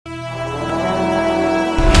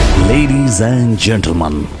Ladies and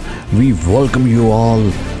gentlemen, we welcome you all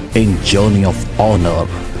in journey of honor,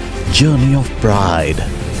 journey of pride,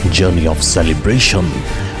 journey of celebration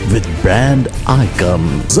with brand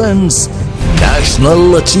icon presents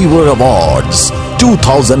National Achiever Awards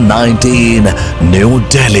 2019 New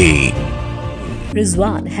Delhi.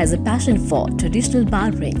 Rizwan has a passion for traditional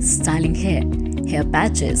barbering, styling hair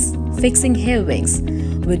patches, fixing hair wings.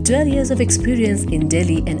 With 12 years of experience in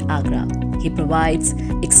Delhi and Agra, he provides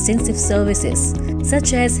extensive services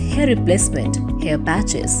such as hair replacement, hair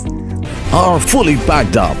patches, Are fully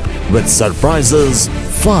packed up with surprises,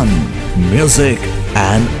 fun, music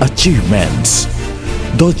and achievements.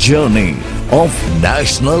 The journey of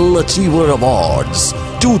National Achiever Awards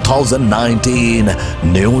 2019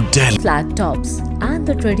 New Delhi. flat tops and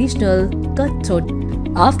the traditional cutthroat.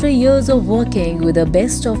 After years of working with the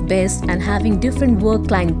best of best and having different work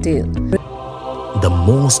clientele, The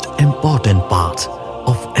most important part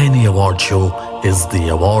of any award show is the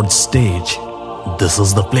award stage. This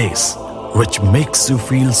is the place which makes you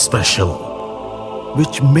feel special,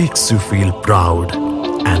 which makes you feel proud,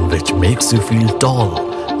 and which makes you feel tall,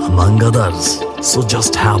 among others. So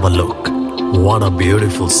just have a look. What a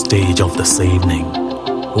beautiful stage of this evening.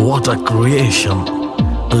 What a creation.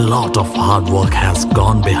 A lot of hard work has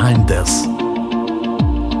gone behind this.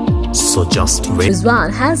 So just wait.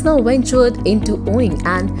 Rizwan has now ventured into owning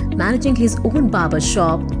and managing his own barber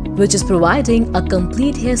shop, which is providing a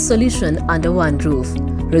complete hair solution under one roof.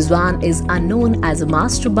 Rizwan is unknown as a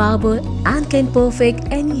master barber and can perfect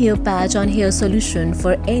any hair patch on hair solution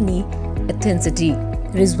for any intensity.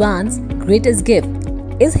 Rizwan's greatest gift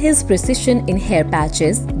is his precision in hair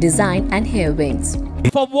patches, design and hair wings.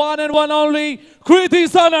 From one and one only, KRITI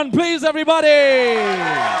SANON, please everybody!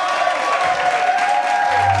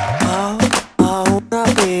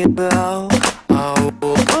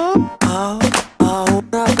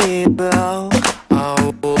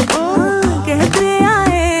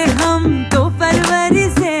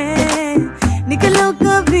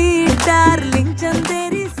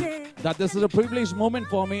 That this is a privileged moment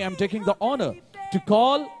for me. I'm taking the honor to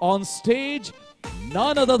call on stage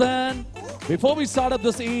none other than, before we start up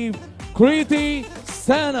this eve, KRITI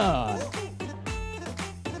SANON.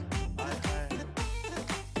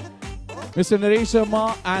 Mr. Naresh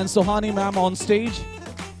Sharma and Sohani ma'am on stage,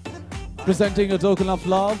 presenting a token of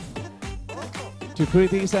love to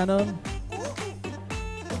KRITI SANON.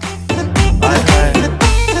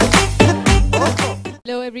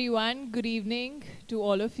 Hello everyone, good evening to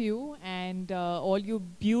all of you and all you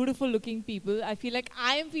beautiful looking people. I feel like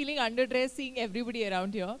I am feeling underdressed seeing everybody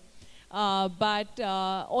around here. But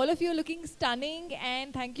all of you are looking stunning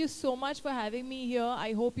and thank you so much for having me here.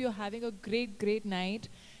 I hope you're having a great night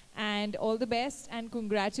and all the best and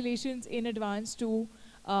congratulations in advance to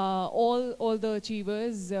all the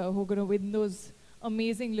achievers who are going to win those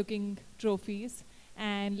amazing looking trophies,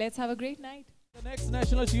 and let's have a great night. The next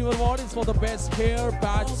National Achiever Award is for the Best Hair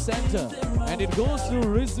Patch Center, and it goes to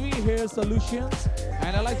Rizy Hair Solutions,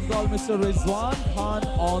 and I'd like to call Mr. Rizwan Khan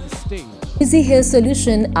on stage. Rizy Hair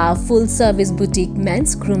Solution are full-service boutique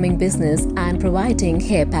men's grooming business and providing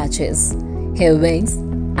hair patches, hair wings,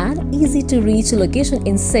 and easy-to-reach location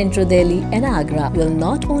in Central Delhi and Agra will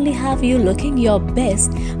not only have you looking your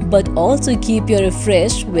best but also keep you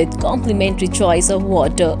refreshed with complimentary choice of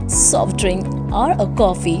water, soft drink, or a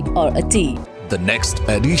coffee or a tea. The next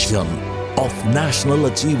edition of National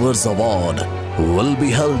Achievers Award will be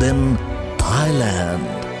held in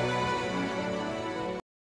Thailand.